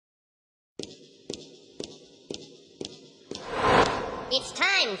It's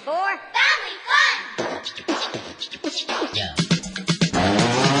time for Family Fun!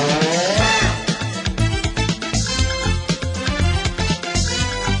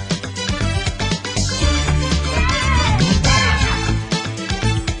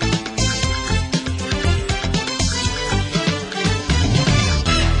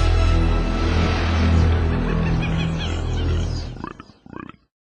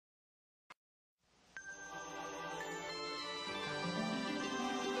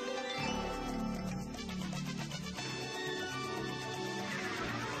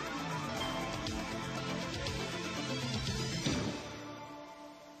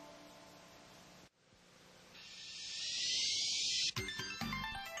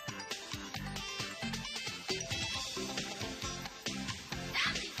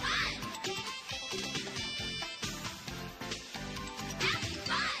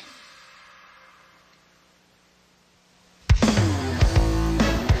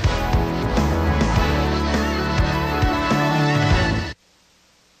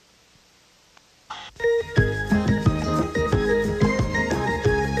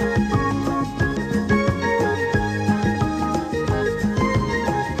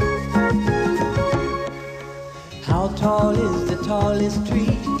 How tall is the tallest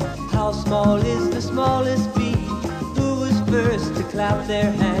tree? How small is the smallest bee? Who was first to clap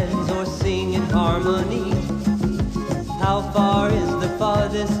their hands or sing in harmony? How far is the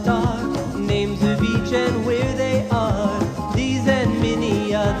farthest star? Names of each and where they are. These and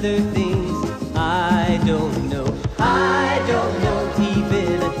many other things I don't know. I don't know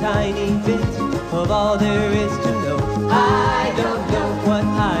even a tiny bit of all there is to know. I don't know what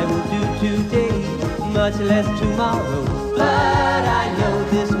I will do today, much less tomorrow. But I know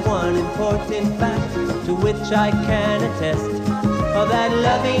this one important fact to which I can attest, of that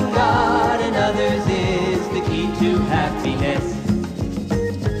loving God and others is the key to happiness.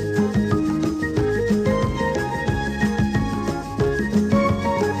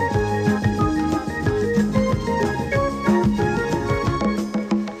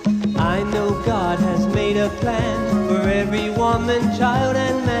 I know God has made a plan for every woman, child,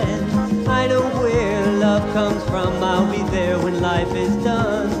 and man. I know where love comes from, I'll be there when life is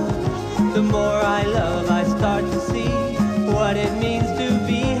done. The more I love, I start to see what it means to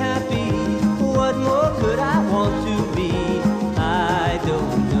be happy. What more could I want to be? I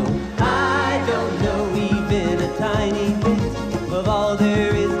don't know even a tiny bit of all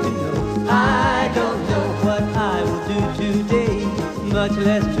there is to know. I don't know what I will do today, much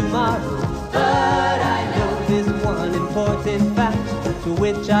less tomorrow. But I know this one important fact to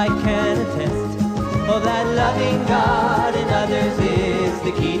which I can attest, oh, that loving God and others is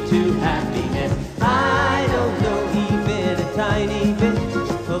the key to happiness. I don't know even a tiny bit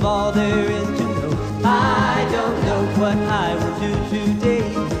of all there is to know. I don't know what I will do today,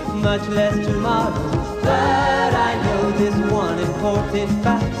 much less tomorrow. But I know this one important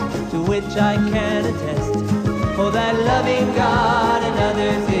fact to which I can attest, oh, that loving God and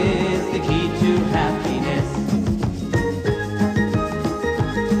others is the key to happiness.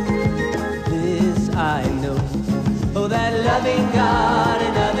 I know, oh, that loving God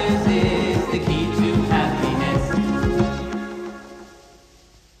and others is the key to happiness.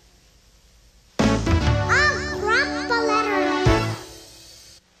 I'll drop the letter.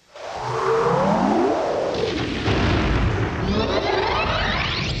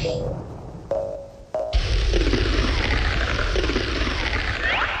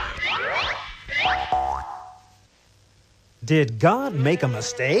 Did God make a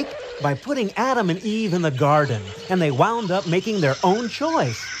mistake? By putting Adam and Eve in the garden, and they wound up making their own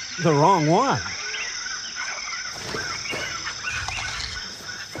choice. The wrong one.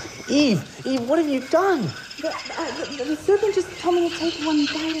 Eve, what have you done? The serpent just told me to take one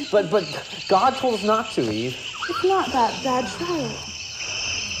bite. But God told us not to, Eve. It's not that bad. Try it.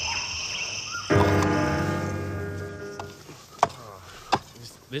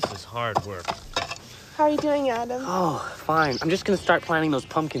 This is hard work. How are you doing, Adam? Oh, fine. I'm just gonna start planting those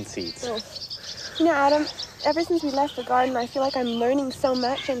pumpkin seeds. Oh. You know, Adam, ever since we left the garden, I feel like I'm learning so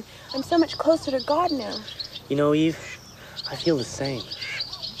much, and I'm so much closer to God now. You know, Eve, I feel the same.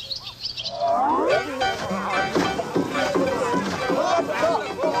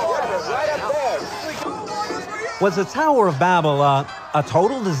 Was the Tower of Babel a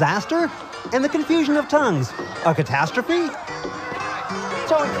total disaster? And the confusion of tongues, a catastrophe?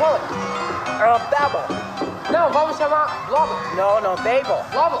 So we call it Babel. No, vamos chamar Lobo. No, Babel.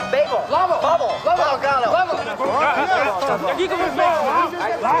 Lobo, Babel. Lobo. Bubble. Lobo. Lobo. Aqui que eu vou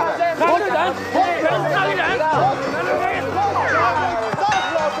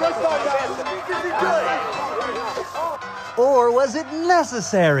Or was it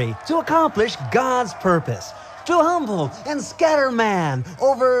necessary to accomplish God's purpose? To humble and scatter man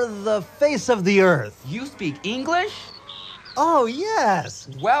over the face of the earth? You speak English? Oh, yes.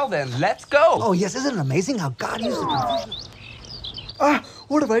 Well then, let's go. Oh, yes. Isn't it amazing how God used the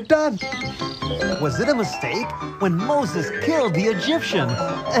what have I done? Was it a mistake when Moses killed the Egyptian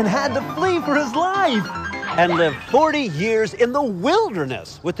and had to flee for his life? And lived 40 years in the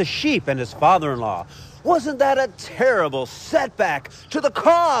wilderness with the sheep and his father-in-law. Wasn't that a terrible setback to the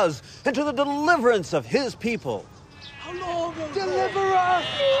cause and to the deliverance of his people? Deliver us!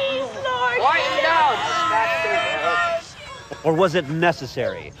 Please, Lord. Quiet down! Or was it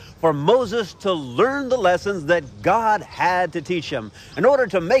necessary for Moses to learn the lessons that God had to teach him in order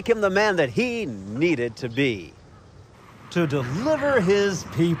to make him the man that he needed to be? To deliver his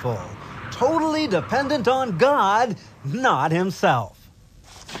people, totally dependent on God, not himself.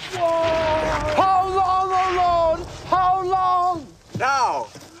 How long, oh Lord? How long? Now!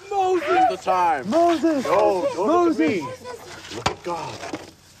 Moses! The time. Moses! No, don't look at me. Look at God.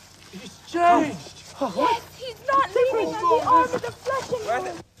 He's changed. Yes, he's not leaving us. The arm of the flesh and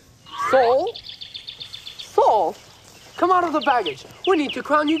blood. Saul? Saul? Come out of the baggage. We need to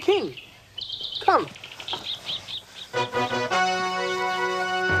crown you king. Come.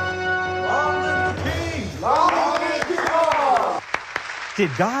 Did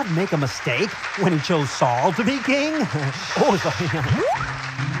God make a mistake when he chose Saul to be king?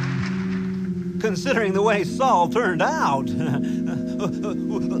 Considering the way Saul turned out.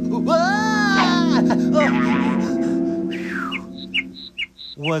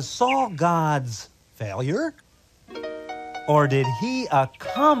 Was Saul God's failure? Or did he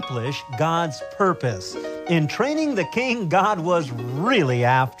accomplish God's purpose in training the king God was really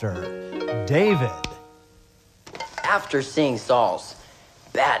after, David? After seeing Saul's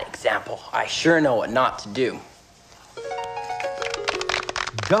bad example, I sure know what not to do.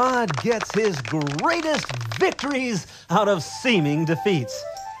 God gets his greatest victories out of seeming defeats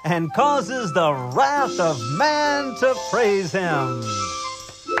and causes the wrath of man to praise him.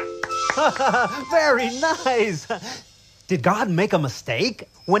 Very nice. Did God make a mistake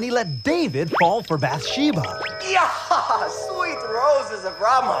when he let David fall for Bathsheba? Yeah, sweet roses of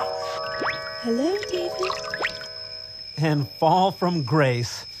Rama. Hello, David. And fall from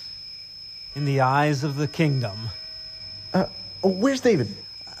grace in the eyes of the kingdom? Where's David?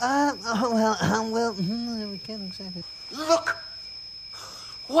 We can't exactly. Look!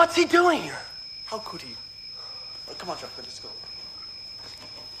 What's he doing here? How could he? Come on, Chuck, let's go.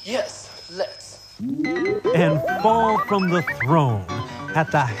 Yes, let's. And fall from the throne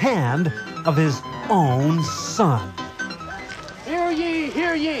at the hand of his own son. Hear ye,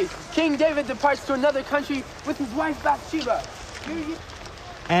 hear ye. King David departs to another country with his wife Bathsheba. Hear ye.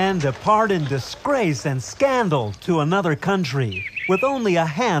 And depart in disgrace and scandal to another country with only a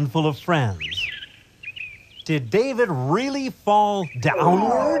handful of friends. Did David really fall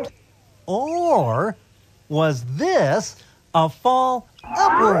downward? Or was this a fall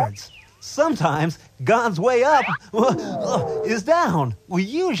upwards? Sometimes God's way up is down.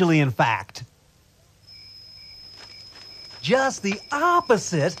 Usually, in fact. Just the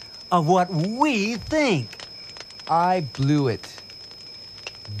opposite of what we think. I blew it.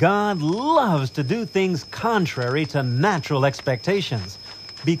 God loves to do things contrary to natural expectations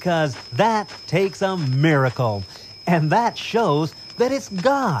because that takes a miracle, and that shows that it's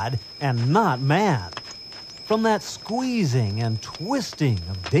God and not man. From that squeezing and twisting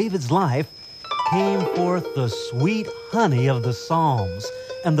of David's life came forth the sweet honey of the Psalms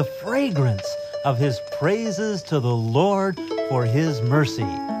and the fragrance of his praises to the Lord for his mercy.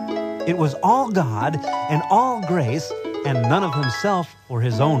 It was all God and all grace and none of himself or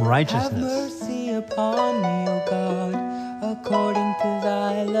his own righteousness. Have mercy upon me, O God, according to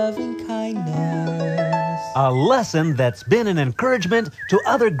thy loving kindness. A lesson that's been an encouragement to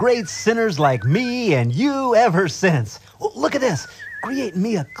other great sinners like me and you ever since. Well, look at this. Create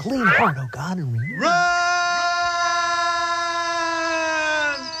me a clean heart, O God, and renew.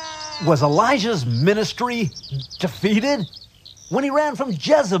 Was Elijah's ministry defeated? When he ran from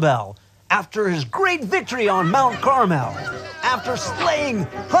Jezebel after his great victory on Mount Carmel, after slaying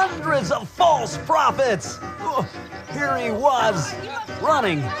hundreds of false prophets, here he was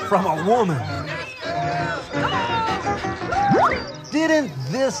running from a woman. Didn't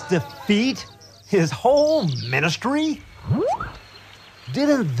this defeat his whole ministry?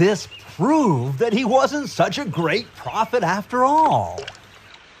 Didn't this prove that he wasn't such a great prophet after all?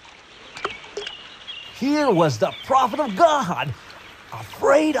 Here was the prophet of God,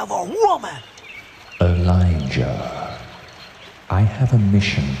 afraid of a woman. Elijah, I have a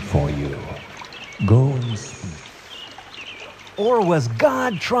mission for you. Go and speak Or was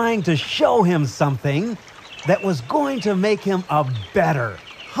God trying to show him something that was going to make him a better,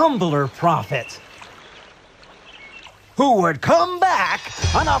 humbler prophet, who would come back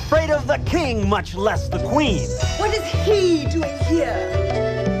unafraid of the king, much less the queen? What is he doing here?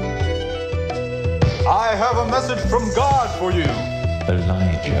 I have a message from God for you.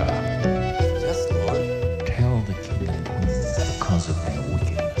 Elijah, Yes, Lord. tell the king and queen because of their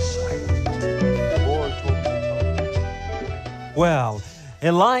wickedness. Lord told me. Well,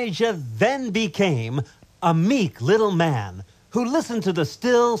 Elijah then became a meek little man who listened to the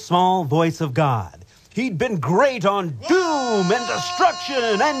still small voice of God. He'd been great on doom and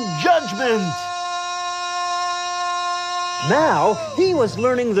destruction and judgment. Now he was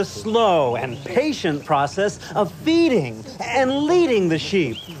learning the slow and patient process of feeding and leading the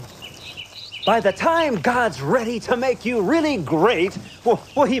sheep. By the time God's ready to make you really great,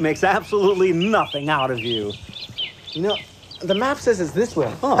 well, he makes absolutely nothing out of you. You know, the map says it's this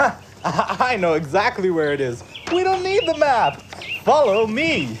way. Huh. I know exactly where it is. We don't need the map. Follow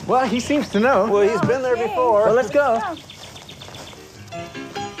me. Well, he seems to know. Well, he's been there before. Well, let's go.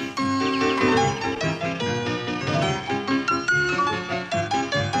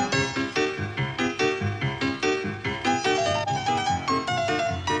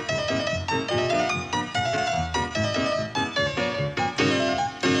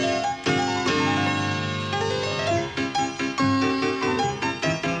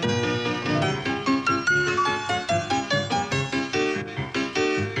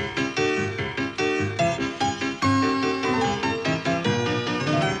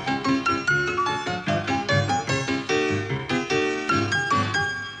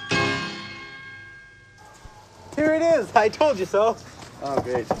 Here it is. I told you so. Oh,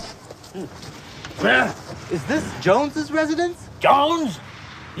 great. Is this Jones's residence? Jones?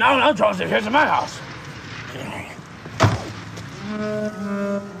 No, Jones is here to my house.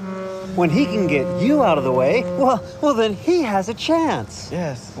 When he can get you out of the way, well, then he has a chance.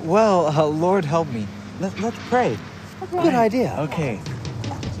 Yes. Well, Lord help me. Let's pray. Good idea. Okay.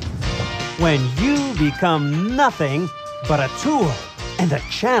 When you become nothing but a tool and a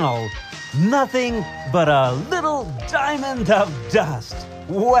channel, nothing but a little diamond of dust,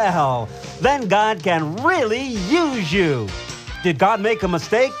 well, then God can really use you. Did God make a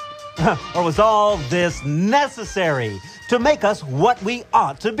mistake? Or was all this necessary to make us what we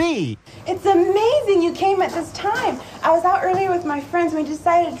ought to be? It's amazing you came at this time. I was out earlier with my friends and we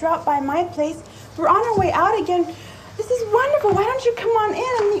decided to drop by my place. We're on our way out again. This is wonderful. Why don't you come on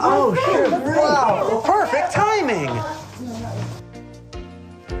in and meet my friends? Wow, perfect timing.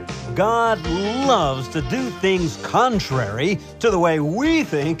 God loves to do things contrary to the way we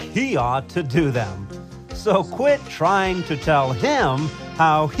think he ought to do them. So quit trying to tell him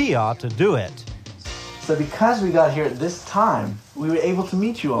how he ought to do it. So because we got here at this time, we were able to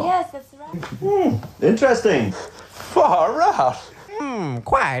meet you all. Yes, that's right. Interesting. Far out.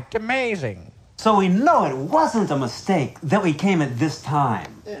 Quite amazing. So we know it wasn't a mistake that we came at this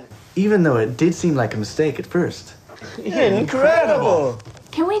time. Even though it did seem like a mistake at first. Incredible.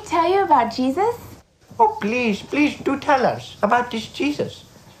 Can we tell you about Jesus? Oh, please do tell us about this Jesus.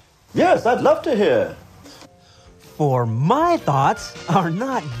 Yes, I'd love to hear. For my thoughts are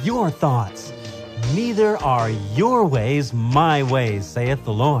not your thoughts, neither are your ways my ways, saith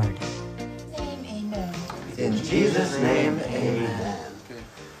the Lord. Amen. In Jesus' name, amen.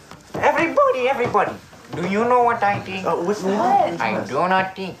 Everybody, do you know what I think? What's that? I do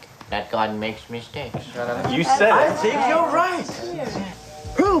not think that God makes mistakes. You said it. I think you're right.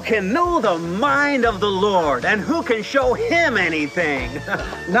 Who can know the mind of the Lord, and who can show him anything?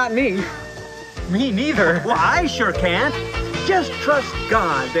 Not me. Me neither. Well, I sure can't. Just trust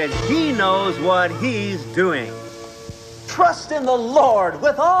God that he knows what he's doing. Trust in the Lord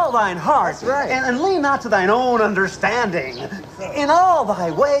with all thine heart. That's right. And lean not to thine own understanding. In all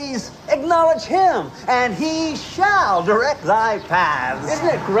thy ways acknowledge him, and he shall direct thy paths. Isn't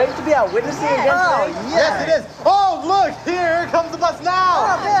it great to be out witnessing again Oh, today? yes. Yes, it is. Oh, look, here comes the bus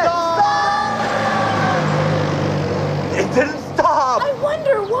now. Stop! It didn't stop. I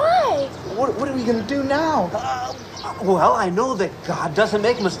wonder why. What are we going to do now? Well, I know that God doesn't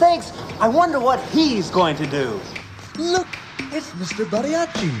make mistakes. I wonder what he's going to do. Look, it's Mr.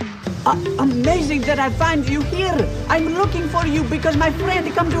 Bariachi. Amazing that I find you here. I'm looking for you because my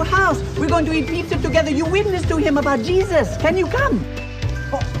friend come to house. We're going to eat pizza together. You witness to him about Jesus. Can you come?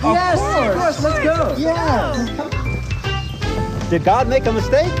 Yes, of course. Let's go. Yeah. Did God make a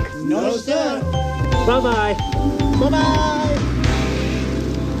mistake? No, sir. Bye-bye. Bye-bye.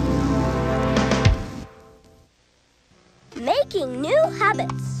 Making new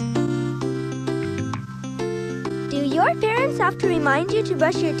habits. Do your your parents have to remind you to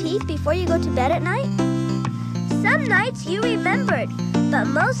brush your teeth before you go to bed at night? Some nights you remembered, but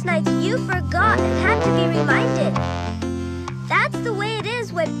most nights you forgot and had to be reminded. That's the way it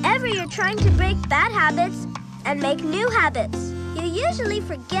is whenever you're trying to break bad habits and make new habits. You usually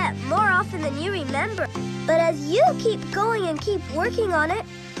forget more often than you remember. But as you keep going and keep working on it,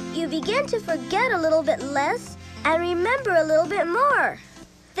 you begin to forget a little bit less and remember a little bit more.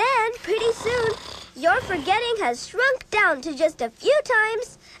 Then, pretty soon, your forgetting has shrunk down to just a few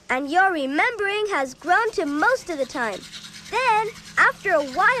times, and your remembering has grown to most of the time. Then, after a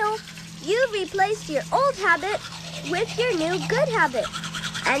while, you've replaced your old habit with your new good habit,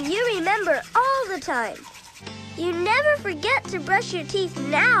 and you remember all the time. You never forget to brush your teeth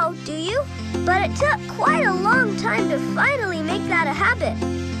now, do you? But it took quite a long time to finally make that a habit,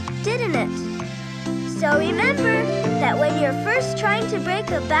 didn't it? So remember that when you're first trying to break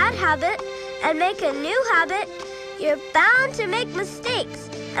a bad habit and make a new habit, you're bound to make mistakes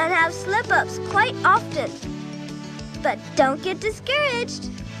and have slip-ups quite often. But don't get discouraged.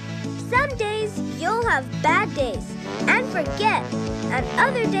 Some days you'll have bad days and forget, and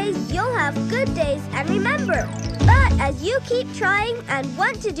other days you'll have good days and remember. But as you keep trying and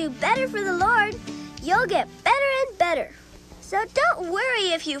want to do better for the Lord, you'll get better and better. So don't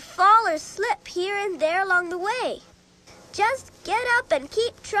worry if you fall or slip here and there along the way. Just get up and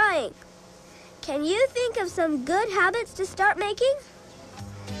keep trying. Can you think of some good habits to start making?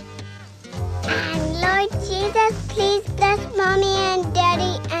 And Lord Jesus, please bless Mommy and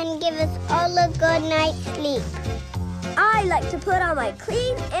Daddy and give us all a good night's sleep. I like to put on my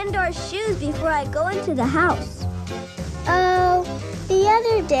clean indoor shoes before I go into the house. Oh, the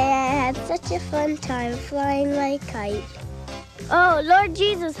other day I had such a fun time flying my kite. Oh, Lord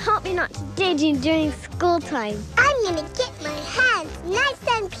Jesus, help me not to daydream during school time. I'm gonna get my hands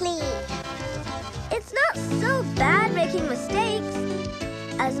nice and clean. It's not so bad making mistakes,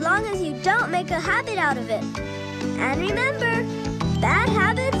 as long as you don't make a habit out of it. And remember, bad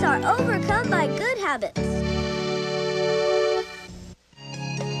habits are overcome by good habits.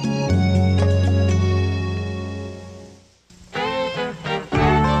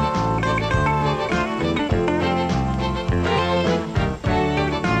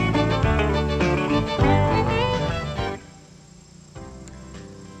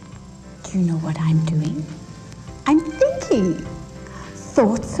 Do you know what I'm doing? I'm thinking.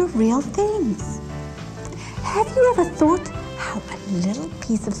 Thoughts are real things. Have you ever thought how a little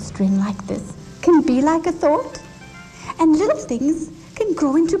piece of string like this can be like a thought? And little things can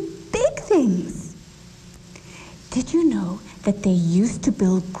grow into big things. Did you know that they used to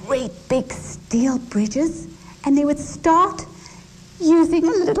build great big steel bridges and they would start using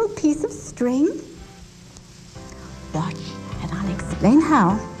a little piece of string? Watch and I'll explain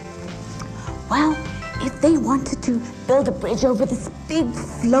how. Well, if they wanted to build a bridge over this big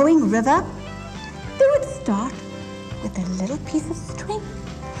flowing river, they would start with a little piece of string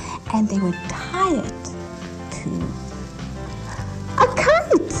and they would tie it to a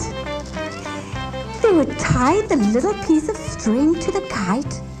kite. They would tie the little piece of string to the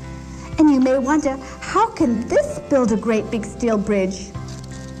kite, and you may wonder, how can this build a great big steel bridge?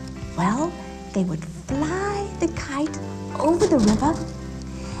 Well, they would fly the kite over the river,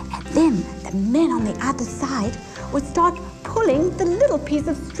 and then the men on the other side would start pulling the little piece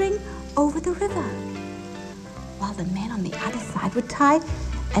of string over the river, while the men on the other side would tie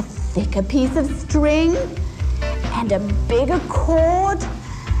a thicker piece of string and a bigger cord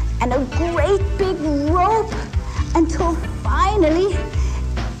and a great big rope until finally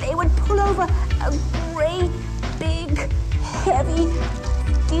they would pull over a great big heavy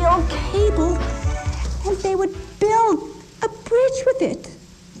steel cable, and they would build a bridge with it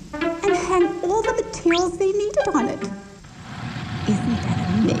and hang all the materials they needed on it. Isn't that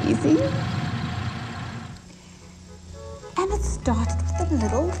amazing? And it started with a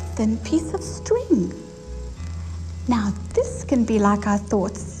little thin piece of string. Now this can be like our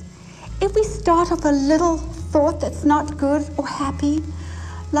thoughts. If we start off a little thought that's not good or happy,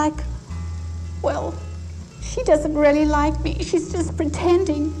 like, well, she doesn't really like me, she's just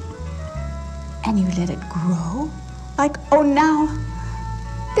pretending, and you let it grow, like, oh, now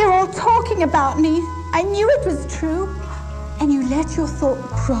they're all talking about me, I knew it was true, and you let your thought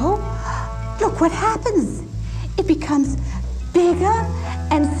grow, look what happens. It becomes bigger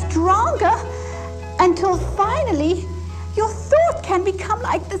and stronger until finally your thought can become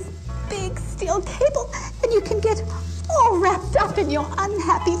like this big steel cable, and you can get all wrapped up in your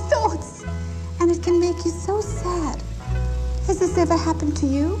unhappy thoughts, and it can make you so sad. Has this ever happened to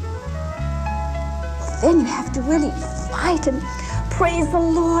you? Well, then you have to really fight and praise the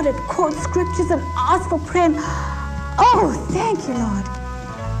Lord and quote scriptures and ask for prayer and Oh, thank you, Lord.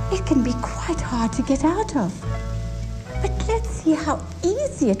 It can be quite hard to get out of. But let's see how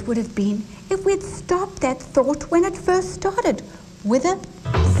easy it would have been if we'd stopped that thought when it first started, with a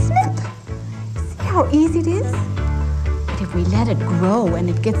snip. See how easy it is? But if we let it grow and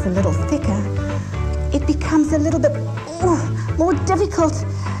it gets a little thicker, it becomes a little bit more difficult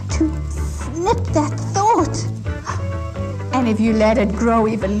to snip that thought. And if you let it grow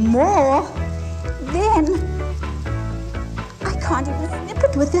even more, then I can't even snip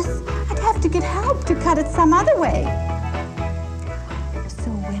it with this. I'd have to get help to cut it some other way.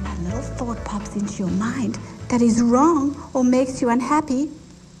 So when a little thought pops into your mind that is wrong or makes you unhappy,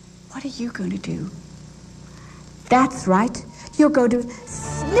 what are you going to do? That's right. You're going to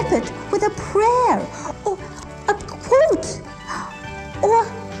snip it with a prayer or a quote or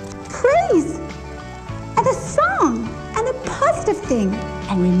praise and a song and a positive thing.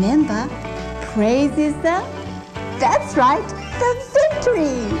 And remember, praise is that's right, the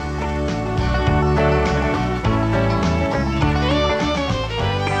victory.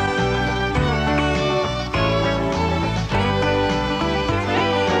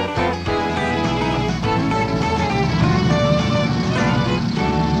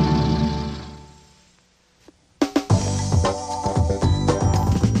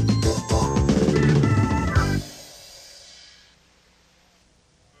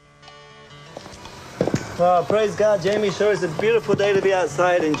 Oh, praise God, Jamie. Sure is a beautiful day to be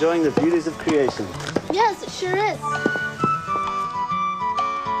outside enjoying the beauties of creation. Yes, it sure is.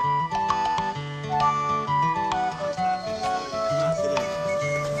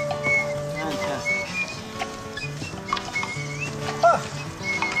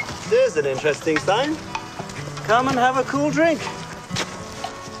 There's an interesting sign. Come and have a cool drink.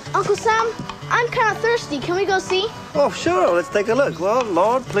 Uncle Sam, I'm kind of thirsty. Can we go see? Oh, sure. Let's take a look. Well,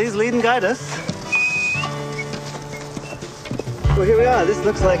 Lord, please lead and guide us. Well, here we are. This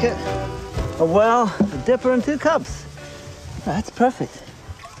looks like it. A well, a dipper, and 2 cups. That's perfect.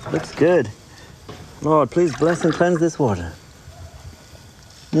 Looks good. Lord, please bless and cleanse this water.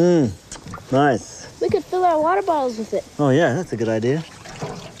 Nice. We could fill our water bottles with it. Oh, yeah, that's a good idea.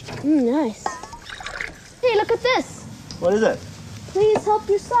 Nice. Hey, look at this. What is it? Please help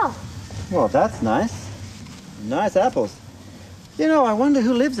yourself. Well, that's nice. Nice apples. You know, I wonder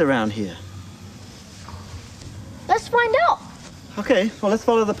who lives around here. Let's find out. Okay, well, let's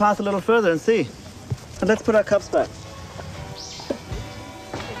follow the path a little further and see. And let's put our cups back.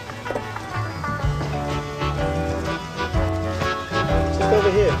 Just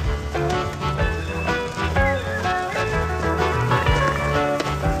over here.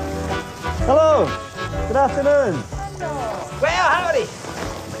 Hello. Good afternoon. Well, howdy.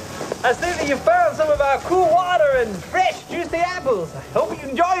 I see that you found some of our cool water and fresh, juicy apples. I hope you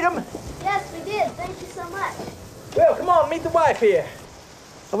enjoyed them. Yes, we did. Thank you so much. Well, come on, meet the wife here.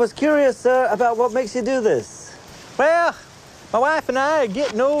 I was curious, sir, about what makes you do this. Well, my wife and I are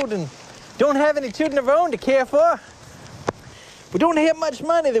getting old and don't have any children of our own to care for. We don't have much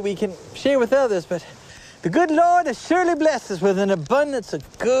money that we can share with others, but the good Lord has surely blessed us with an abundance of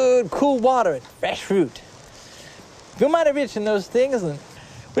good, cool water and fresh fruit. We're mighty rich in those things, and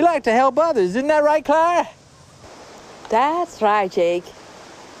we like to help others. Isn't that right, Clara? That's right, Jake.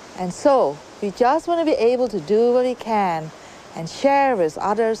 And so, we just want to be able to do what we can and share with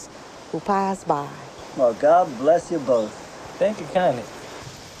others who pass by. Well, God bless you both. Thank you kindly.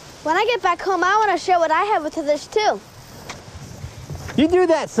 When I get back home, I want to share what I have with others, too. You do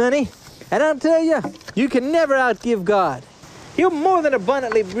that, Sonny. And I'll tell you, you can never outgive God. He'll more than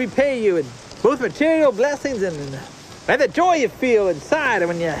abundantly repay you in both material blessings and the joy you feel inside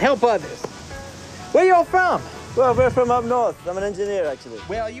when you help others. Where you all from? Well, we're from up north. I'm an engineer, actually.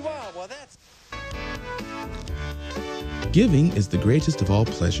 Well, you are. Well, that's... Giving is the greatest of all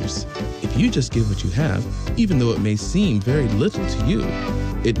pleasures. If you just give what you have, even though it may seem very little to you,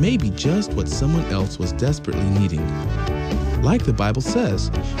 it may be just what someone else was desperately needing. Like the Bible says,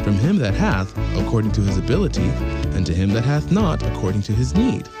 from him that hath, according to his ability, and to him that hath not, according to his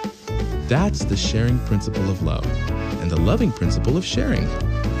need. That's the sharing principle of love, and the loving principle of sharing.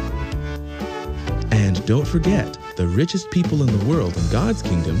 And don't forget, the richest people in the world in God's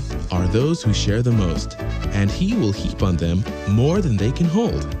kingdom are those who share the most, and he will heap on them more than they can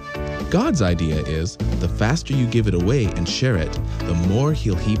hold. God's idea is, the faster you give it away and share it, the more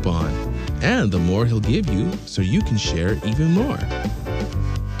he'll heap on, and the more he'll give you so you can share even more.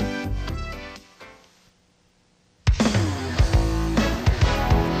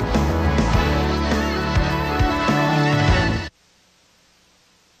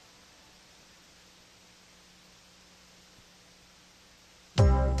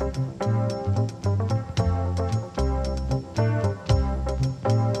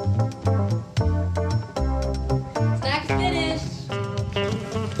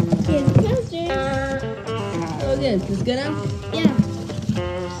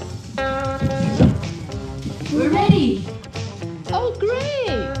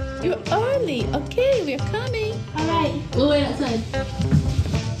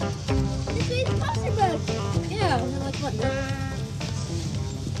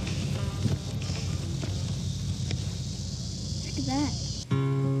 that?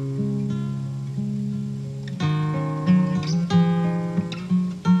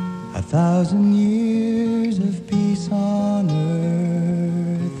 A 1,000 years of peace on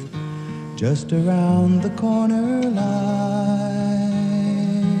earth, just around the corner lies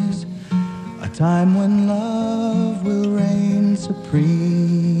a time when love will reign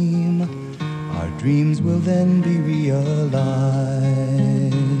supreme. Our dreams will then be realized.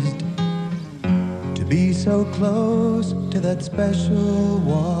 To be so close to that special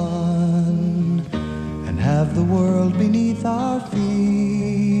one and have the world beneath our feet.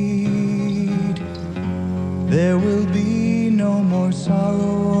 There will be no more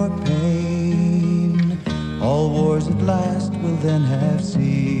sorrow or pain. All wars at last will then have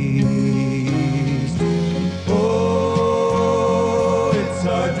ceased. Oh, it's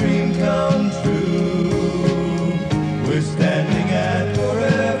our dream come true. We're standing at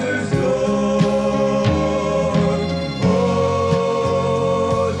forever's door.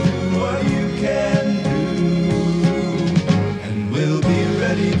 Oh, do what you can do, and we'll be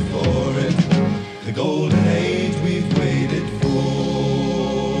ready for it. The golden age we've waited for.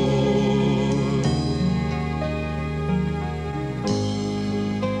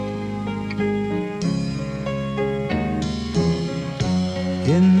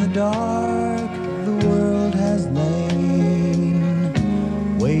 In the dark, the world has lain,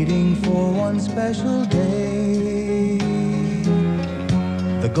 waiting for one special day.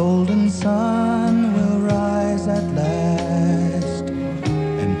 The golden sun will rise at last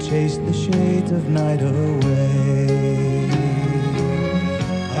and chase the shades of night away.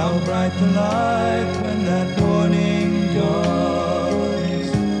 How bright the light when that morning dawns.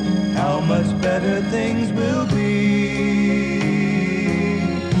 How much better things will be.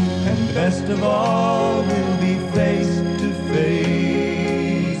 And best of all, we'll be face to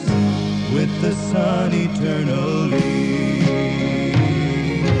face with the sun eternally.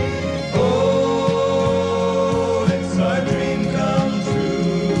 Oh, it's our dream come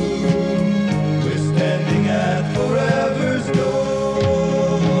true. We're standing at forever's door.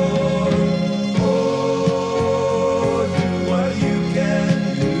 Oh, do what you can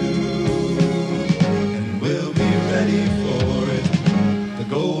do, and we'll be ready for it. The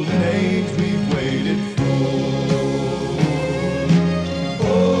golden age we've waited for.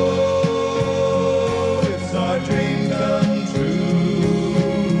 Oh, it's our dream come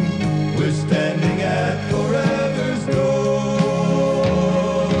true. We're standing at forever's door.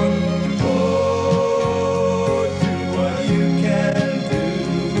 Oh, do what you can do,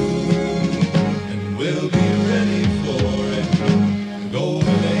 and we'll be ready for it. The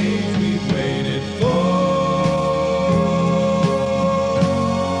golden age we've waited for.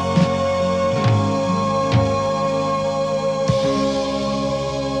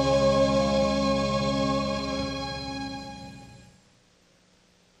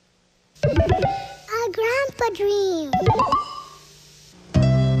 A grandpa dream.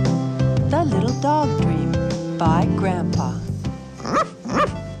 The Little Dog Dream by Grandpa.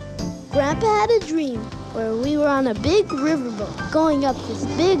 Grandpa had a dream where we were on a big riverboat going up this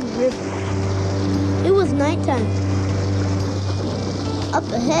big river. It was nighttime. Up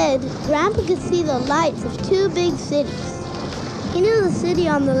ahead, Grandpa could see the lights of two big cities. He knew the city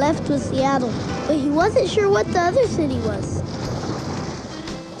on the left was Seattle, but he wasn't sure what the other city was.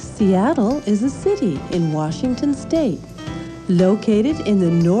 Seattle is a city in Washington State, located in the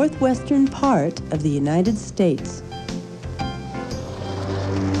northwestern part of the United States.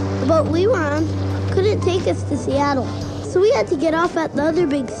 The boat we were on couldn't take us to Seattle, so we had to get off at the other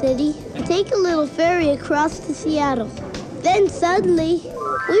big city and take a little ferry across to Seattle. Then suddenly,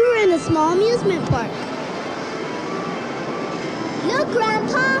 we were in a small amusement park. Look,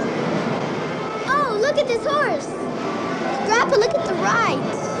 Grandpa! Oh, look at this horse! Grandpa, look at the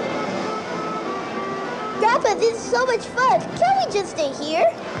rides! Grandpa, this is so much fun! Can't we just stay here?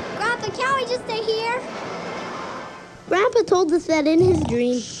 Grandpa, can't we just stay here? Grandpa told us that in his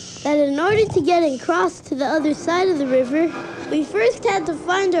dream, that in order to get across to the other side of the river, we first had to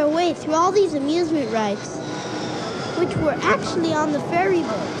find our way through all these amusement rides, which were actually on the ferry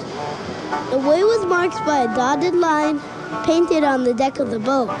boat. The way was marked by a dotted line painted on the deck of the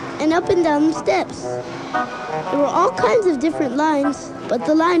boat and up and down the steps. There were all kinds of different lines, but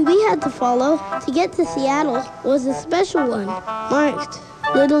the line we had to follow to get to Seattle was a special one, marked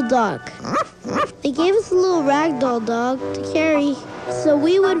Little Dog. They gave us a little ragdoll dog to carry so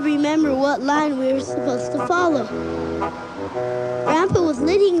we would remember what line we were supposed to follow. Grandpa was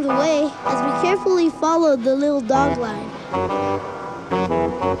leading the way as we carefully followed the little dog line.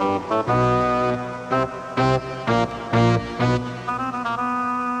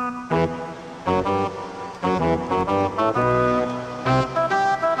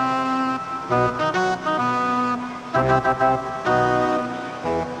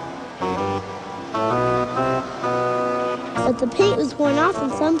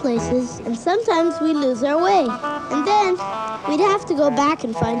 places, and sometimes we lose our way. And then we'd have to go back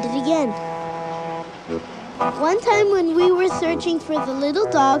and find it again. One time when we were searching for the little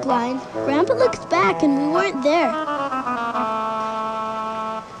dog line, Grandpa looked back and we weren't there.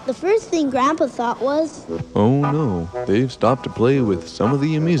 The first thing Grandpa thought was, "Oh no, they've stopped to play with some of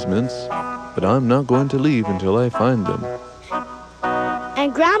the amusements, but I'm not going to leave until I find them."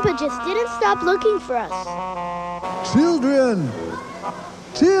 And Grandpa just didn't stop looking for us. Children!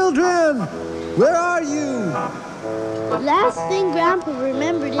 Children! Where are you? The last thing Grandpa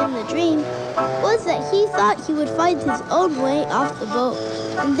remembered in the dream was that he thought he would find his own way off the boat.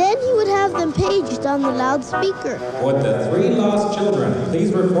 And then he would have them paged on the loudspeaker. Would the 3 lost children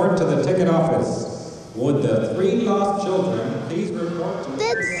please report to the ticket office? Would the 3 lost children please report to...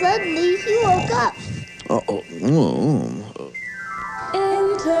 Then suddenly he woke up. Uh-oh.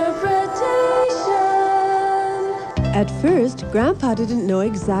 Interpretation. At first, Grandpa didn't know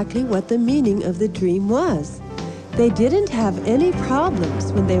exactly what the meaning of the dream was. They didn't have any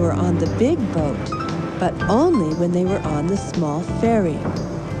problems when they were on the big boat, but only when they were on the small ferry.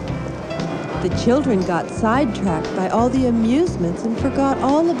 The children got sidetracked by all the amusements and forgot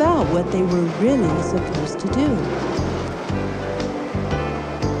all about what they were really supposed to do.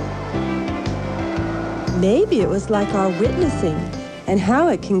 Maybe it was like our witnessing and how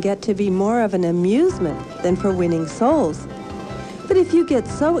it can get to be more of an amusement than for winning souls. But if you get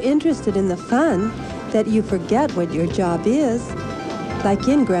so interested in the fun that you forget what your job is, like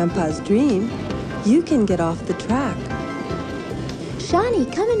in Grandpa's dream, you can get off the track. Shawnee,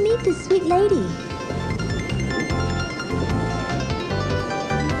 come and meet this sweet lady.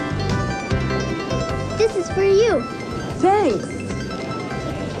 This is for you. Thanks.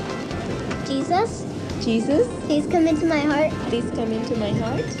 Jesus? Jesus? Please come into my heart. Please come into my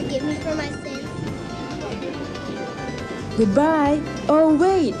heart. Forgive me for my sins. Goodbye. Oh,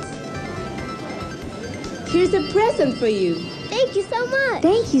 wait. Here's a present for you. Thank you so much.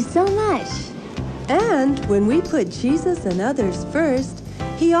 Thank you so much. And when we put Jesus and others first,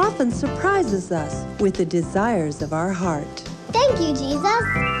 he often surprises us with the desires of our heart. Thank you, Jesus.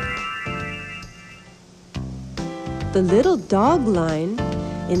 The little dog line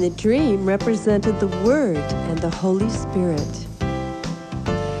in the dream represented the Word and the Holy Spirit.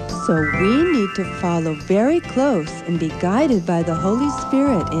 So we need to follow very close and be guided by the Holy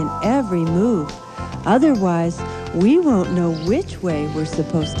Spirit in every move. Otherwise, we won't know which way we're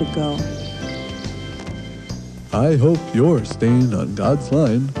supposed to go. I hope you're staying on God's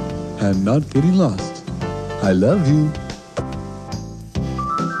line and not getting lost. I love you.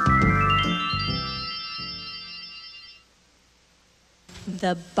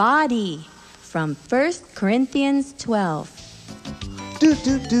 The body from 1 Corinthians 12.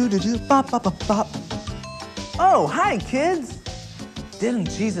 Bop, bop, bop, bop. Oh, hi, kids. Didn't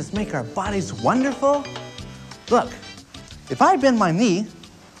Jesus make our bodies wonderful? Look, if I bend my knee,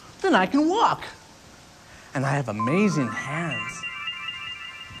 then I can walk. And I have amazing hands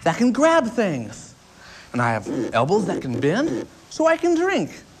that can grab things. And I have elbows that can bend so I can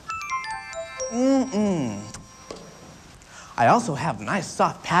drink. I also have nice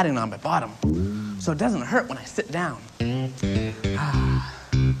soft padding on my bottom so it doesn't hurt when I sit down.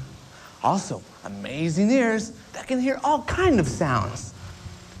 Also, amazing ears that can hear all kinds of sounds.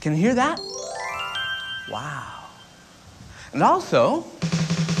 Can you hear that? Wow. And also,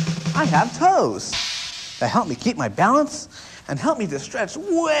 I have toes that help me keep my balance and help me to stretch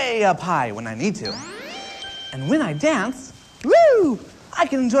way up high when I need to. And when I dance, woo, I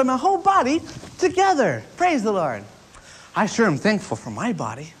can enjoy my whole body together. Praise the Lord. I sure am thankful for my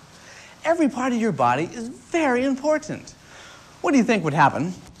body. Every part of your body is very important. What do you think would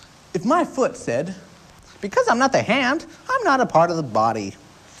happen if my foot said, because I'm not the hand, I'm not a part of the body?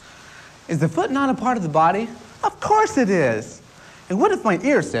 Is the foot not a part of the body? Of course it is. And what if my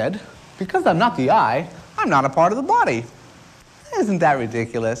ear said, because I'm not the eye, I'm not a part of the body? Isn't that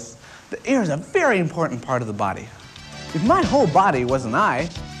ridiculous? The ear is a very important part of the body. If my whole body was an eye,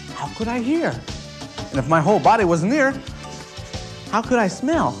 how could I hear? And if my whole body was an ear, how could I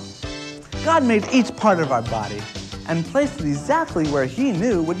smell? God made each part of our body and placed it exactly where He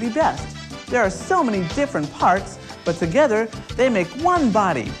knew would be best. There are so many different parts, but together they make one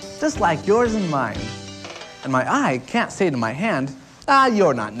body, just like yours and mine. And my eye can't say to my hand,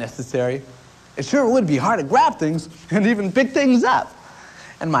 you're not necessary. It sure would be hard to grab things and even pick things up.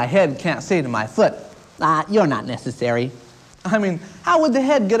 And my head can't say to my foot, you're not necessary. I mean, how would the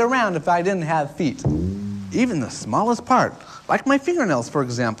head get around if I didn't have feet? Even the smallest part, like my fingernails, for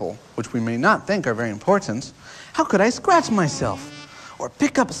example, which we may not think are very important, how could I scratch myself? Or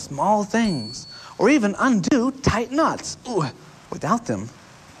pick up small things? Or even undo tight knots? Ooh, without them,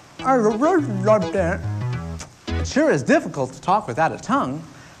 It sure is difficult to talk without a tongue.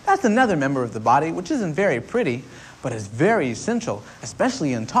 That's another member of the body which isn't very pretty, but is very essential,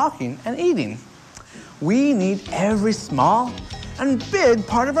 especially in talking and eating. We need every small and big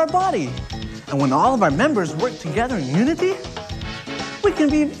part of our body. And when all of our members work together in unity, we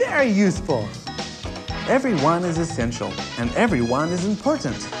can be very useful. Everyone is essential, and everyone is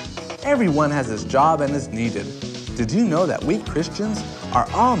important. Everyone has his job and is needed. Did you know that we Christians are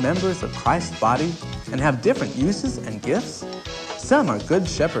all members of Christ's body and have different uses and gifts? Some are good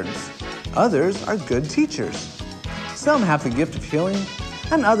shepherds. Others are good teachers. Some have the gift of healing,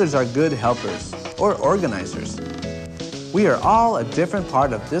 and others are good helpers or organizers. We are all a different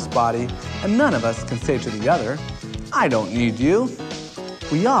part of this body, and none of us can say to the other, I don't need you.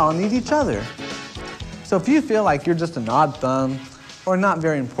 We all need each other. So if you feel like you're just an odd thumb or not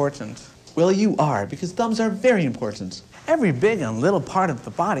very important, well, you are, because thumbs are very important. Every big and little part of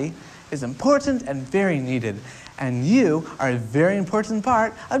the body is important and very needed, and you are a very important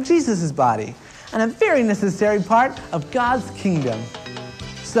part of Jesus' body and a very necessary part of God's kingdom.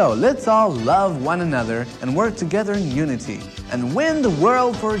 So let's all love one another and work together in unity and win the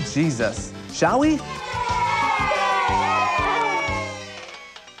world for Jesus, shall we?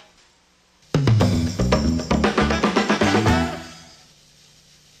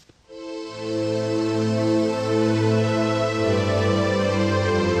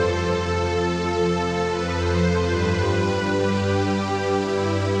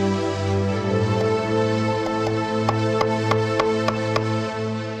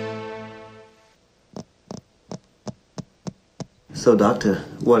 So, Doctor,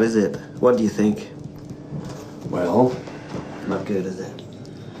 what is it? What do you think? Well, not good, is it?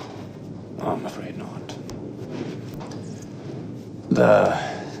 I'm afraid not. The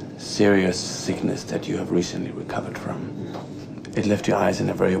serious sickness that you have recently recovered from, it left your eyes in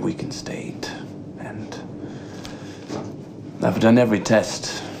a very weakened state. And I've done every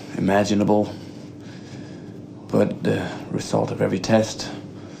test imaginable, but the result of every test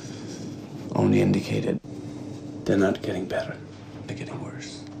only indicated they're not getting better. They're getting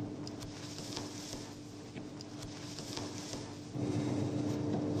worse.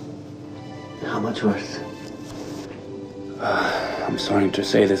 How much worse? I'm sorry to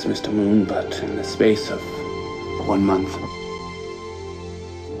say this, Mr. Moon, but in the space of 1 month,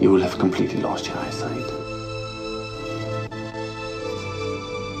 you will have completely lost your eyesight.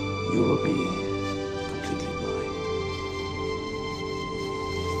 You will be completely blind.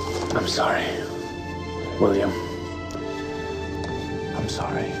 I'm sorry, William. I'm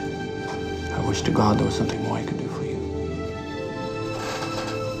sorry. I wish to God there was something more I could do for you.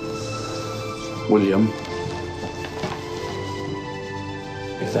 William,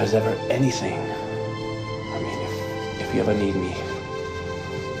 if there's ever anything, I mean, if you ever need me,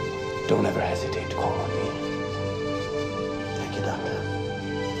 don't ever hesitate to call on me. Thank you, Doctor.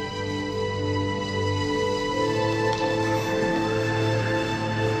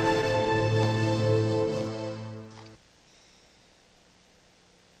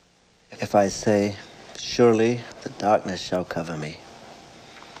 If I say, surely the darkness shall cover me,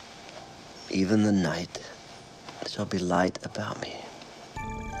 even the night shall be light about me.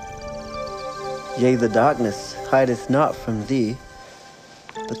 Yea, the darkness hideth not from thee,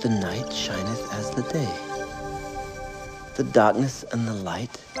 but the night shineth as the day. The darkness and the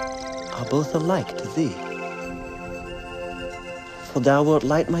light are both alike to thee. For thou wilt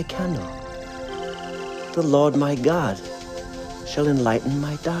light my candle. The Lord my God shall enlighten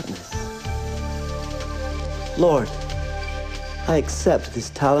my darkness. Lord, I accept this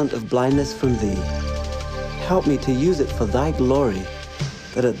talent of blindness from thee. Help me to use it for thy glory,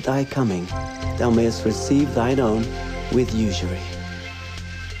 that at thy coming thou mayest receive thine own with usury.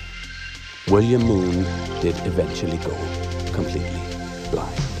 William Moon did eventually go completely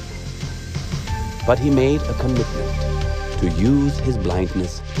blind. But he made a commitment to use his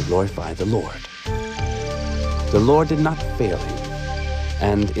blindness to glorify the Lord. The Lord did not fail him,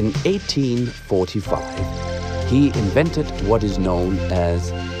 and in 1845, he invented what is known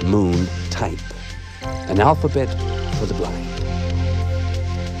as Moon Type, an alphabet for the blind.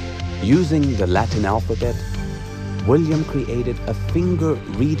 Using the Latin alphabet, William created a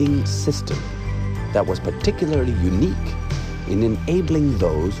finger-reading system that was particularly unique in enabling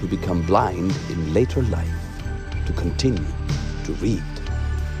those who become blind in later life to continue to read.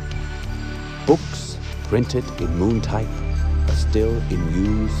 Books printed in Moon Type are still in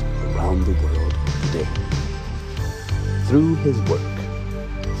use around the world today. Through his work,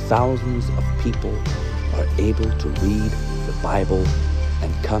 thousands of people are able to read the Bible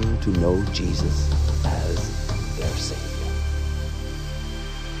and come to know Jesus as their Savior.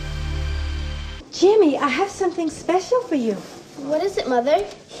 Jimmy, I have something special for you. What is it, Mother?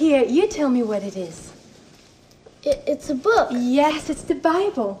 Here, you tell me what it is. It's a book. Yes, it's the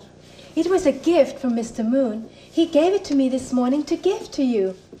Bible. It was a gift from Mr. Moon. He gave it to me this morning to give to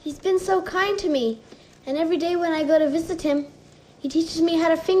you. He's been so kind to me. And every day when I go to visit him, he teaches me how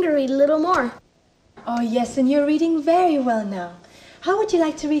to finger read a little more. Oh, yes, and you're reading very well now. How would you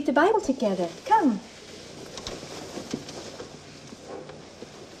like to read the Bible together? Come.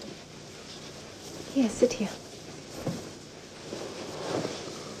 Here, sit here.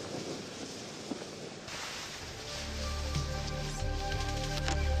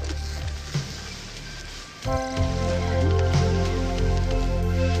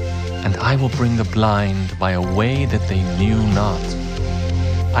 And I will bring the blind by a way that they knew not.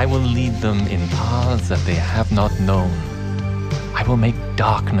 I will lead them in paths that they have not known. I will make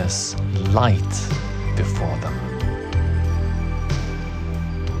darkness light before them.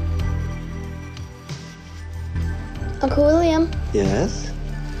 Uncle William, Yes?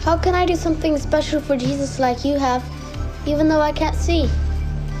 how can I do something special for Jesus like you have, even though I can't see?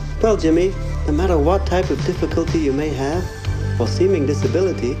 Well, Jimmy, no matter what type of difficulty you may have, or seeming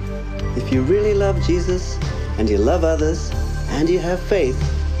disability, if you really love Jesus, and you love others, and you have faith,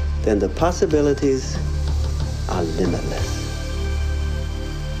 then the possibilities are limitless.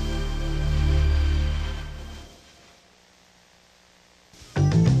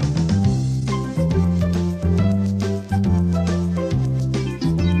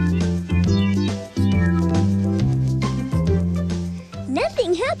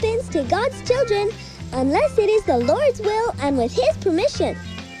 Nothing happens to God's children unless it is the Lord's will and with His permission.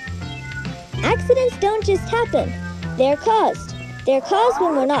 Accidents don't just happen, they're caused. They're caused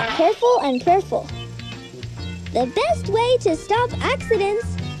when we're not careful and prayerful. The best way to stop accidents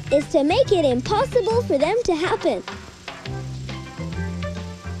is to make it impossible for them to happen.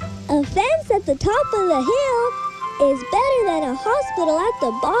 A fence at the top of the hill is better than a hospital at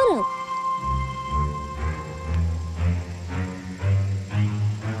the bottom.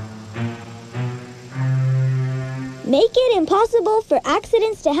 Make it impossible for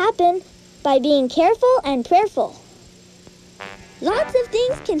accidents to happen by being careful and prayerful. Lots of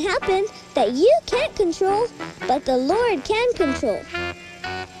things can happen that you can't control, but the Lord can control.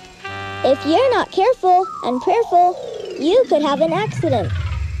 If you're not careful and prayerful, you could have an accident.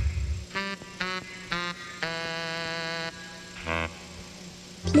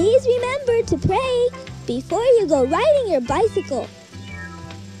 Please remember to pray before you go riding your bicycle.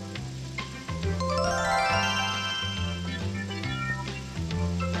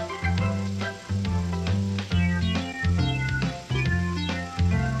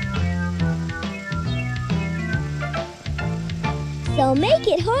 So make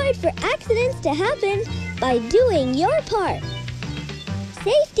it hard for accidents to happen by doing your part.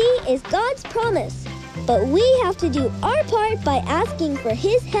 Safety is God's promise, but we have to do our part by asking for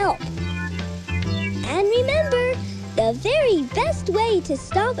His help. And remember, the very best way to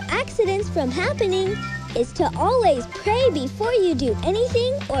stop accidents from happening is to always pray before you do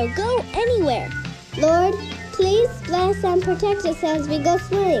anything or go anywhere. Lord, please bless and protect us as we go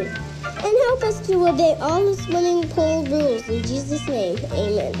swimming. And help us to obey all the swimming pool rules. In Jesus' name,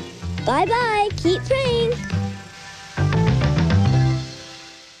 amen. Bye-bye. Keep praying.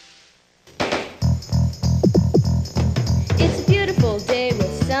 It's a beautiful day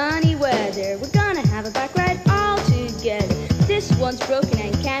with sunny weather. We're gonna have a bike ride all together. This one's broken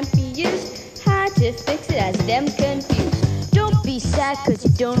and can't be used. How to fix it has them confused. Don't be sad cause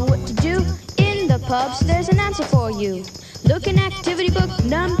you don't know what to do. In the pubs there's an answer for you. Look in activity book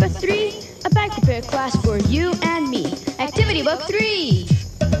number 3, a bike repair class for you and me. Activity book 3.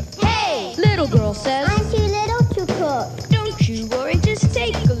 Hey! Little girl says, I'm too little to cook. Don't you worry, just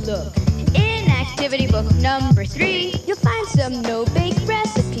take a look. In activity book number 3, you'll find some no-bake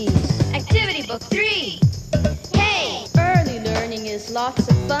recipes. Activity book 3. Hey! Early learning is lots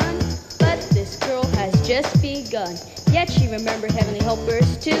of fun, but this girl has just begun. Yet she remembered heavenly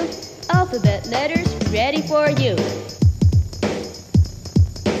helpers too. Alphabet letters ready for you.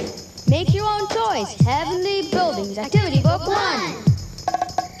 Make your own toys, heavenly buildings, activity book 1.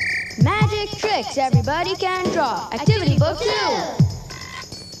 Magic tricks everybody can draw, activity book 2.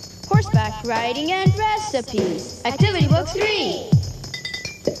 Horseback riding and recipes, activity book 3.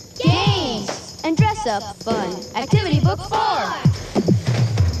 Games and dress up fun, activity book 4.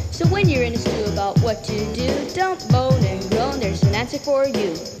 So when you're in a stew about what to do, don't moan and groan, there's an answer for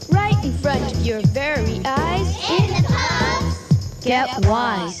you. Right in front of your very eyes, in the pubs, get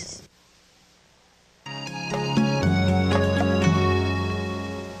wise.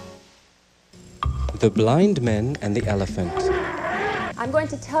 The Blind Men and the Elephant. I'm going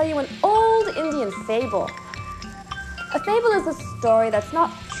to tell you an old Indian fable. A fable is a story that's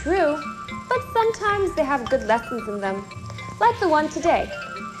not true, but sometimes they have good lessons in them, like the one today.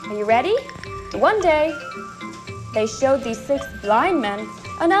 Are you ready? One day, they showed these 6 blind men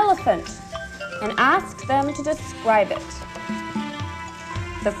an elephant and asked them to describe it.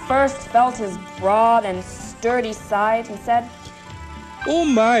 The first felt his broad and sturdy side and said, "Oh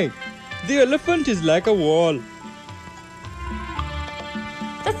my, the elephant is like a wall."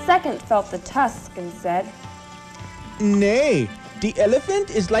 The second felt the tusk and said, "Nay, the elephant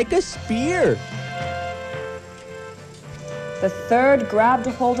is like a spear." The third grabbed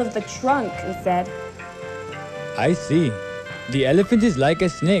a hold of the trunk and said, "I see, the elephant is like a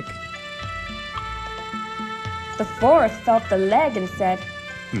snake." The fourth felt the leg and said,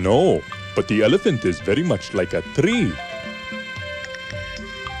 "No, but the elephant is very much like a tree."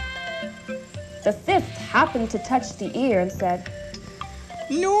 The fifth happened to touch the ear and said,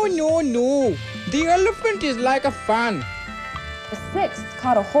 "No, no, no, the elephant is like a fan." The sixth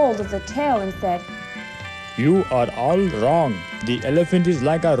caught a hold of the tail and said, "You are all wrong. The elephant is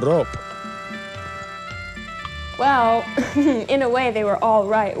like a rope." Well, in a way they were all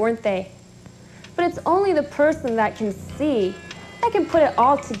right, weren't they? But it's only the person that can see that can put it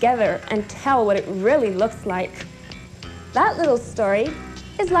all together and tell what it really looks like. That little story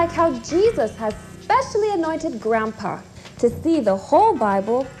is like how Jesus has specially anointed Grandpa to see the whole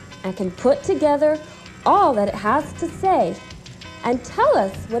Bible and can put together all that it has to say and tell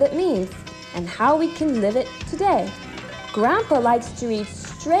us what it means and how we can live it today. Grandpa likes to read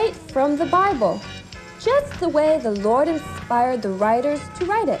straight from the Bible, just the way the Lord inspired the writers to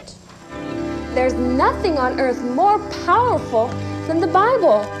write it. There's nothing on earth more powerful than the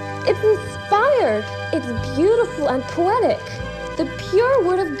Bible. It's inspired, it's beautiful and poetic, the pure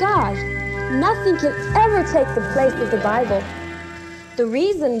Word of God. Nothing can ever take the place of the Bible. The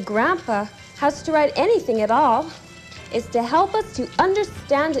reason Grandpa has to write anything at all is to help us to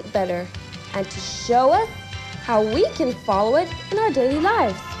understand it better and to show us how we can follow it in our daily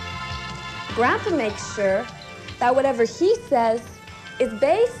lives. Grandpa makes sure that whatever he says is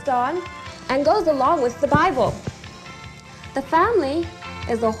based on and goes along with the Bible. The family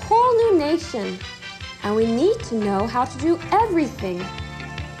is a whole new nation, and we need to know how to do everything.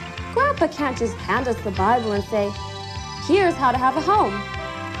 Grandpa can't just hand us the Bible and say, "Here's how to have a home,"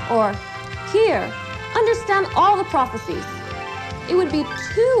 or "Here, understand all the prophecies." It would be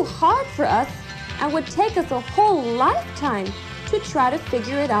too hard for us and would take us a whole lifetime to try to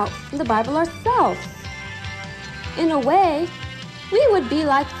figure it out in the Bible ourselves. In a way, we would be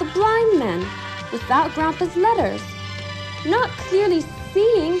like the blind men without Grandpa's letters, not clearly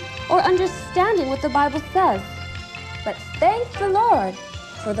seeing or understanding what the Bible says. But thank the Lord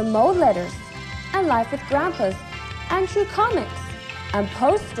for the Mo letters and Life with Grandpas and True Comics and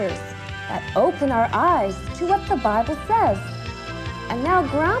posters that open our eyes to what the Bible says. And now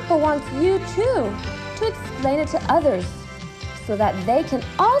Grandpa wants you too to explain it to others so that they can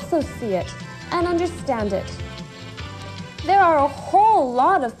also see it and understand it. There are a whole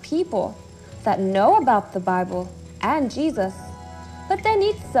lot of people that know about the Bible and Jesus, but they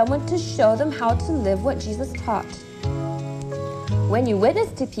need someone to show them how to live what Jesus taught. When you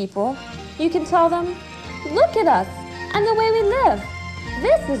witness to people, you can tell them, "Look at us and the way we live.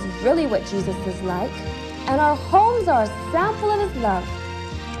 This is really what Jesus is like, and our homes are a sample of his love."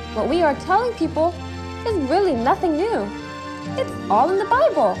 What we are telling people is really nothing new. It's all in the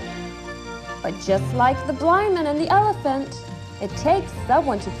Bible. But just like the blind man and the elephant, it takes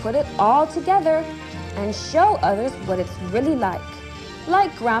someone to put it all together and show others what it's really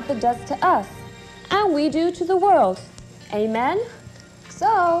like Grandpa does to us, and we do to the world. Amen?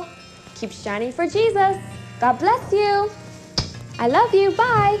 So, keep shining for Jesus. God bless you. I love you.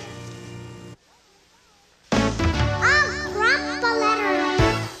 Bye. Grandpa letters.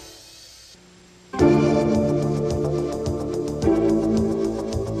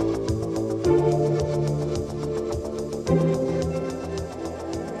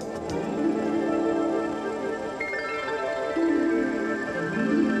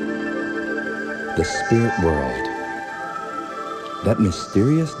 The spirit world, that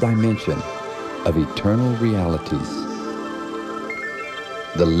mysterious dimension of eternal realities,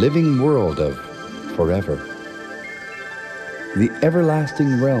 the living world of forever, the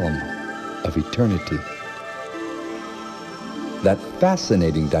everlasting realm of eternity, that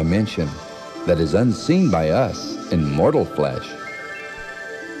fascinating dimension that is unseen by us in mortal flesh.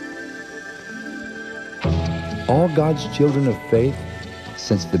 All God's children of faith,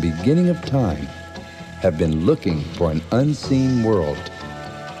 since the beginning of time, have been looking for an unseen world,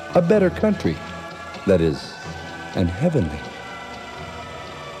 a better country, that is, an heavenly.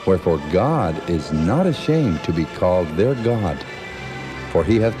 Wherefore God is not ashamed to be called their God, for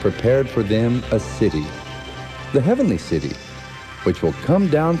he hath prepared for them a city, the heavenly city, which will come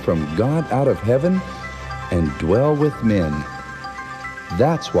down from God out of heaven and dwell with men.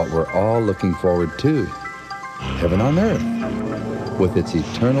 That's what we're all looking forward to. Heaven on earth, with its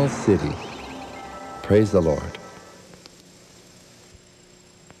eternal city. Praise the Lord.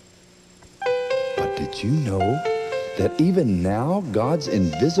 But did you know that even now God's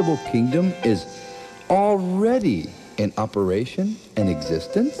invisible kingdom is already in operation and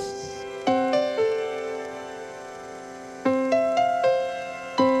existence?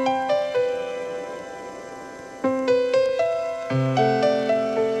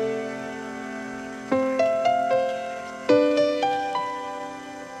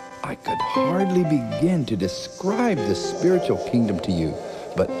 I could hardly begin to describe the spiritual kingdom to you,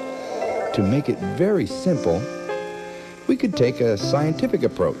 but to make it very simple, we could take a scientific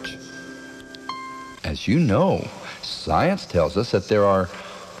approach. As you know, science tells us that there are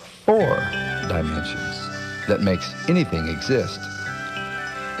 4 dimensions that makes anything exist.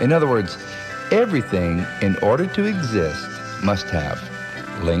 In other words, everything in order to exist must have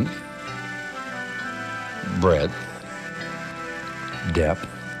length, breadth, depth,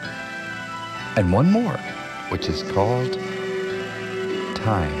 and one more, which is called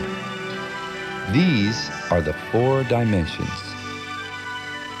time. These are the 4 dimensions.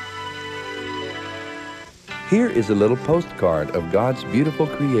 Here is a little postcard of God's beautiful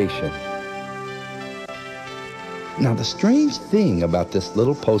creation. Now, the strange thing about this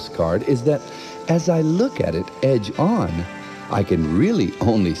little postcard is that as I look at it edge on, I can really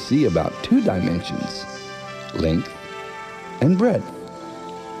only see about 2 dimensions, length and breadth.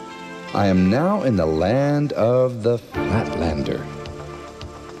 I am now in the land of the Flatlander.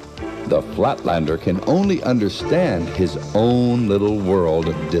 The Flatlander can only understand his own little world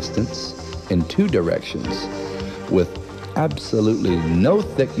of distance in 2 directions, with absolutely no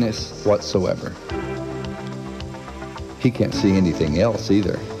thickness whatsoever. He can't see anything else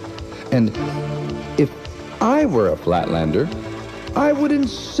either. And if I were a Flatlander, I would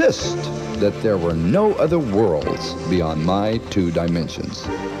insist that there were no other worlds beyond my 2 dimensions,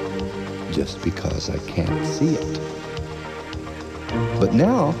 just because I can't see it. But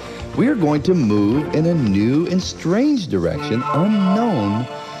now, we are going to move in a new and strange direction unknown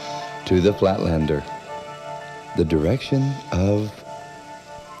to the Flatlander. The direction of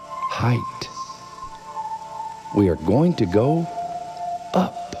height. We are going to go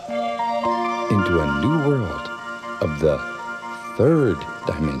up into a new world of the 3rd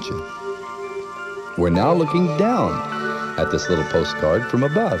dimension. We're now looking down at this little postcard from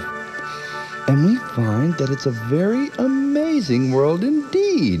above. And we find that it's a very amazing world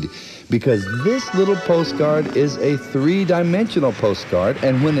indeed, because this little postcard is a 3-dimensional postcard,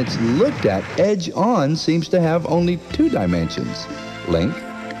 and when it's looked at edge on, seems to have only 2 dimensions, length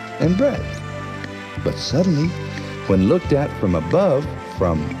and breadth. But suddenly, when looked at from above,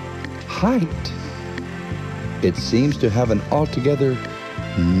 from height, it seems to have an altogether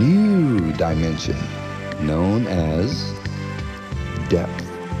new dimension known as depth.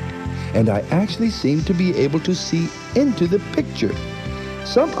 And I actually seem to be able to see into the picture,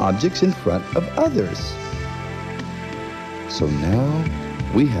 some objects in front of others. So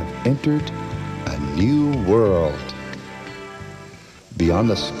now we have entered a new world, beyond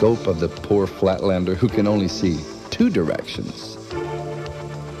the scope of the poor Flatlander who can only see 2 directions.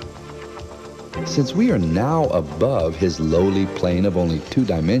 Since we are now above his lowly plane of only 2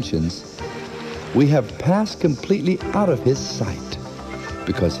 dimensions, we have passed completely out of his sight,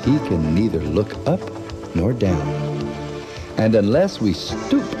 because he can neither look up nor down. And unless we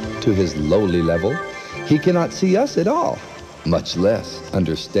stoop to his lowly level, he cannot see us at all, much less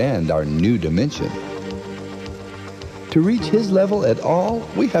understand our new dimension. To reach his level at all,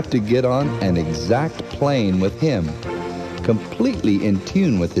 we have to get on an exact plane with him, completely in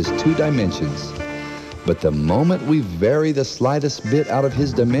tune with his 2 dimensions. But the moment we vary the slightest bit out of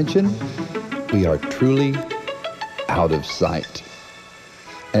his dimension, we are truly out of sight.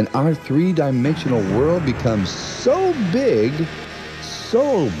 And our 3-dimensional world becomes so big,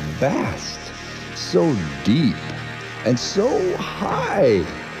 so vast, so deep, and so high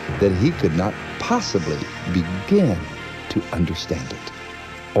that he could not possibly begin to understand it,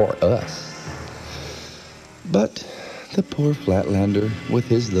 or us. But the poor Flatlander, with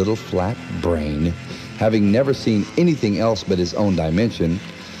his little flat brain, having never seen anything else but his own dimension,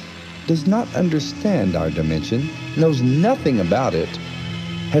 does not understand our dimension, knows nothing about it,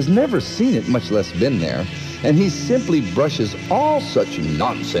 has never seen it, much less been there, and he simply brushes all such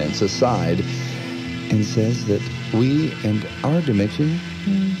nonsense aside and says that we and our dimension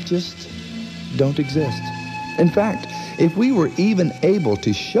just don't exist. In fact, if we were even able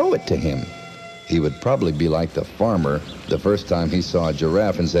to show it to him, he would probably be like the farmer the first time he saw a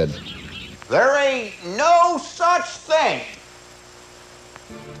giraffe and said, "There ain't no such thing."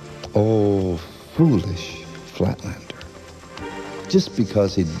 "Oh, foolish Flatlander. Just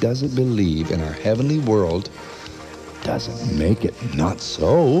because he doesn't believe in our heavenly world doesn't make it not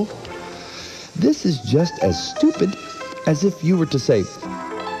so. This is just as stupid as if you were to say,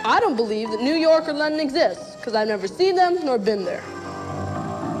 I don't believe that New York or London exists, because I've never seen them nor been there.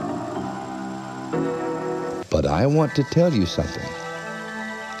 But I want to tell you something.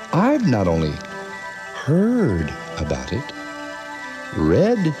 I've not only heard about it,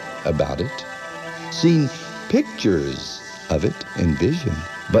 read about it, seen pictures of it in vision,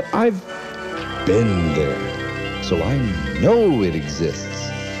 but I've been there, so I know it exists,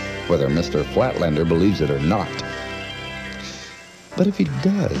 whether Mr. Flatlander believes it or not. But if he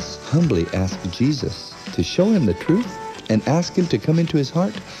does humbly ask Jesus to show him the truth and ask him to come into his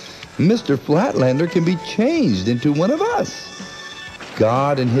heart, Mr. Flatlander can be changed into one of us.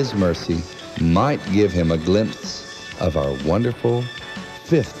 God in his mercy might give him a glimpse of our wonderful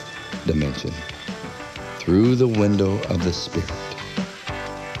fifth dimension through the window of the Spirit.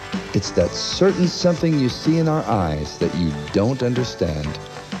 It's that certain something you see in our eyes that you don't understand,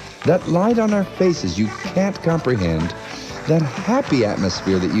 that light on our faces you can't comprehend, that happy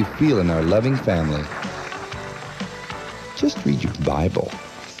atmosphere that you feel in our loving family. Just read your Bible,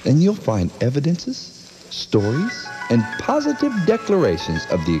 and you'll find evidences, stories, and positive declarations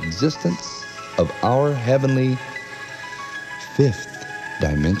of the existence of our heavenly fifth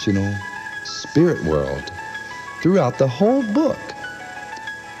dimensional spirit world throughout the whole book.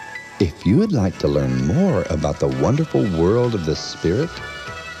 If you would like to learn more about the wonderful world of the Spirit,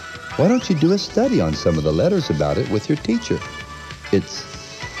 why don't you do a study on some of the letters about it with your teacher? It's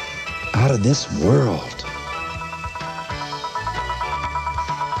out of this world.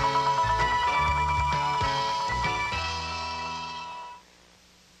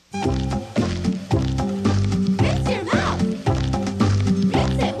 Rinse your mouth.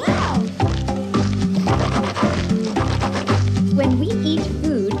 Rinse it well. When we eat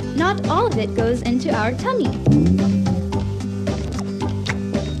food, not all of it goes into our tummy.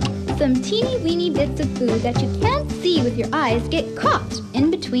 Some teeny weeny bits of food that you can't see with your eyes get caught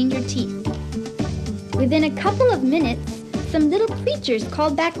in between your teeth. Within a couple of minutes, some little creatures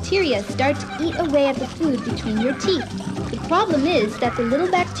called bacteria start to eat away at the food between your teeth. The problem is that the little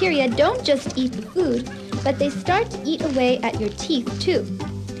bacteria don't just eat the food, but they start to eat away at your teeth too.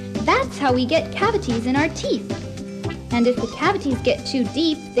 That's how we get cavities in our teeth. And if the cavities get too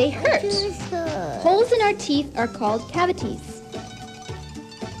deep, they hurt. Holes in our teeth are called cavities.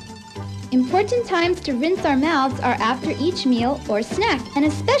 Important times to rinse our mouths are after each meal or snack, and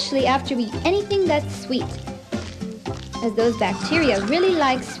especially after we eat anything that's sweet, as those bacteria really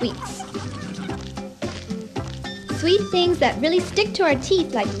like sweets. Sweet things that really stick to our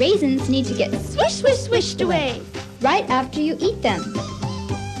teeth, like raisins, need to get swish, swish, swished away right after you eat them.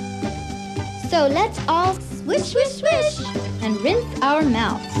 So let's all swish, swish, swish and rinse our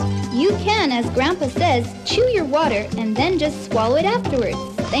mouths. You can, as Grandpa says, chew your water and then just swallow it afterwards.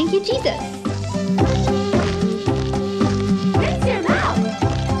 Thank you, Jesus. Rinse your mouth.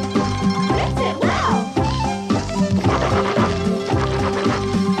 Rinse it well.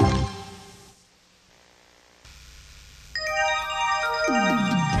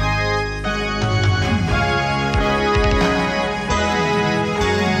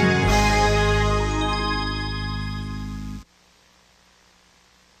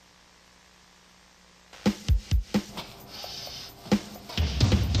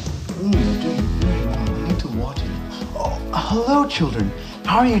 Hello, children.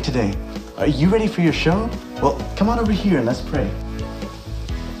 How are you today? Are you ready for your show? Well, come on over here and let's pray.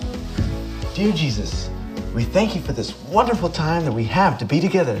 Dear Jesus, we thank you for this wonderful time that we have to be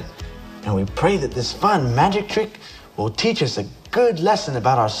together. And we pray that this fun magic trick will teach us a good lesson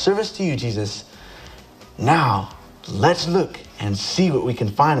about our service to you, Jesus. Now, let's look and see what we can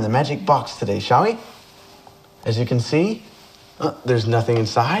find in the magic box today, shall we? As you can see, there's nothing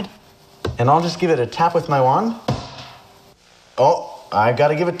inside. And I'll just give it a tap with my wand. Oh, I've got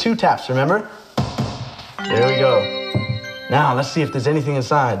to give it 2 taps, remember? There we go. Now, let's see if there's anything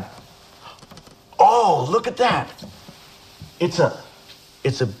inside. Oh, look at that. It's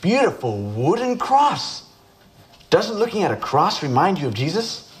a beautiful wooden cross. Doesn't looking at a cross remind you of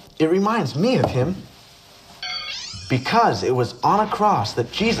Jesus? It reminds me of him. Because it was on a cross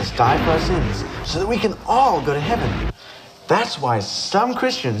that Jesus died for our sins, so that we can all go to heaven. That's why some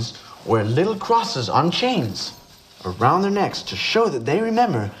Christians wear little crosses on chains. around their necks to show that they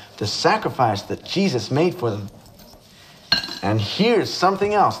remember the sacrifice that Jesus made for them. And here's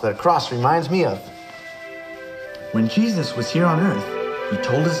something else that a cross reminds me of. When Jesus was here on earth, he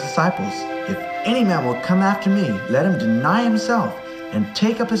told his disciples, "If any man will come after me, let him deny himself and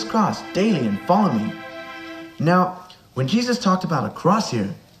take up his cross daily and follow me." Now, when Jesus talked about a cross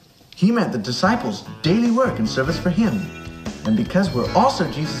here, he meant the disciples' daily work and service for him. And because we're also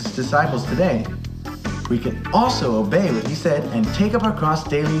Jesus' disciples today, we can also obey what he said and take up our cross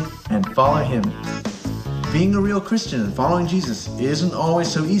daily and follow him. Being a real Christian and following Jesus isn't always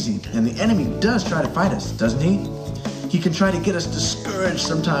so easy, and the enemy does try to fight us, doesn't he? He can try to get us discouraged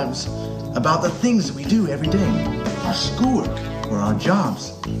sometimes about the things that we do every day, our schoolwork or our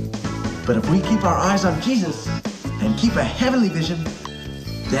jobs. But if we keep our eyes on Jesus and keep a heavenly vision,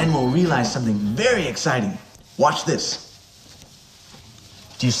 then we'll realize something very exciting. Watch this.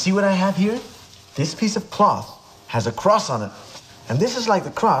 Do you see what I have here? This piece of cloth has a cross on it. And this is like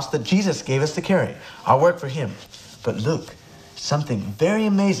the cross that Jesus gave us to carry, our work for him. But look, something very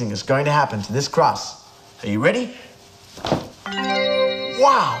amazing is going to happen to this cross. Are you ready?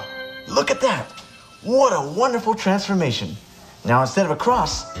 Wow, look at that. What a wonderful transformation. Now instead of a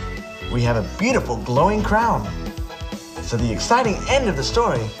cross, we have a beautiful glowing crown. So the exciting end of the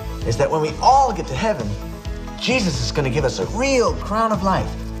story is that when we all get to heaven, Jesus is going to give us a real crown of life,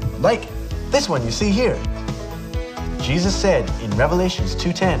 like this one you see here. Jesus said in Revelations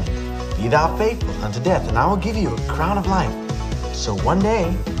 2:10, "Be thou faithful unto death, and I will give you a crown of life." So one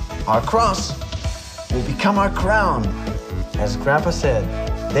day, our cross will become our crown. As Grandpa said,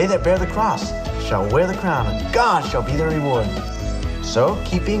 "They that bear the cross shall wear the crown, and God shall be their reward." So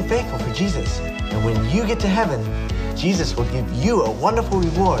keep being faithful for Jesus, and when you get to heaven, Jesus will give you a wonderful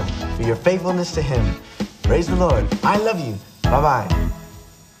reward for your faithfulness to him. Praise the Lord. I love you. Bye-bye.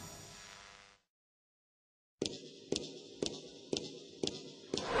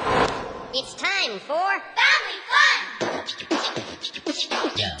 It's time for Family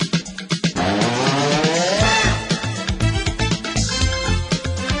Fun!